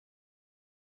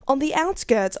On the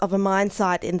outskirts of a mine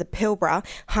site in the Pilbara,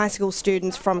 high school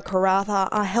students from Karratha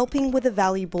are helping with a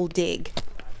valuable dig.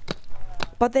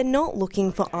 But they're not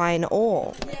looking for iron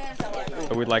ore.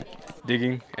 So we like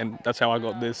digging, and that's how I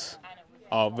got this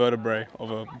vertebrae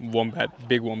of a wombat,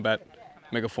 big wombat,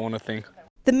 megafauna thing.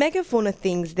 The megafauna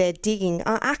things they're digging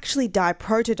are actually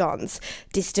Diprotodons,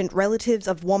 distant relatives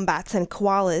of wombats and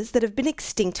koalas that have been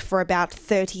extinct for about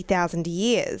 30,000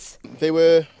 years. They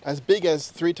were as big as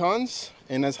 3 tons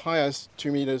and as high as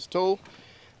 2 meters tall,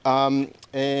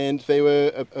 and they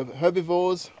were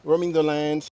herbivores roaming the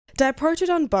land.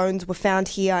 Diprotodon bones were found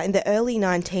here in the early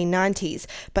 1990s,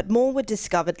 but more were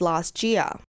discovered last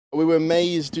year. We were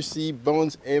amazed to see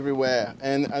bones everywhere,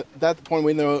 and at that point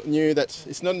we knew that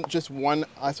it's not just one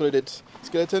isolated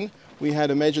skeleton. We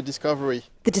had a major discovery.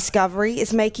 The discovery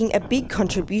is making a big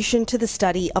contribution to the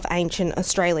study of ancient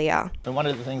Australia. And one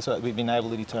of the things that we've been able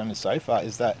to determine so far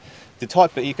is that the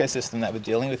type of ecosystem that we're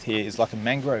dealing with here is like a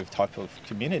mangrove type of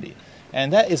community.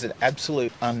 And that is an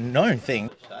absolute unknown thing.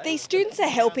 These students are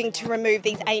helping to remove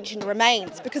these ancient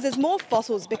remains because as more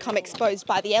fossils become exposed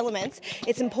by the elements,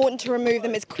 it's important to remove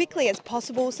them as quickly as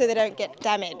possible so they don't get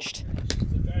damaged.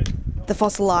 The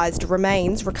fossilised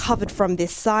remains recovered from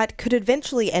this site could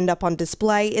eventually end up on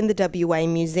display in the WA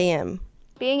Museum.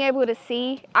 Being able to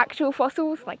see actual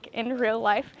fossils, like in real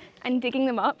life, and digging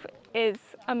them up is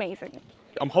amazing.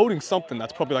 I'm holding something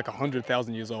that's probably like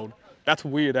 100,000 years old. That's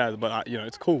weird as, but you know,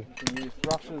 it's cool. You can use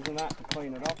brushes and that to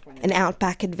clean it off. An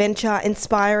outback adventure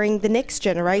inspiring the next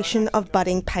generation of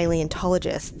budding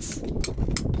paleontologists.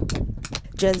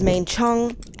 Jasmine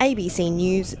Chong, ABC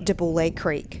News, Diprotodon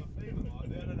Creek.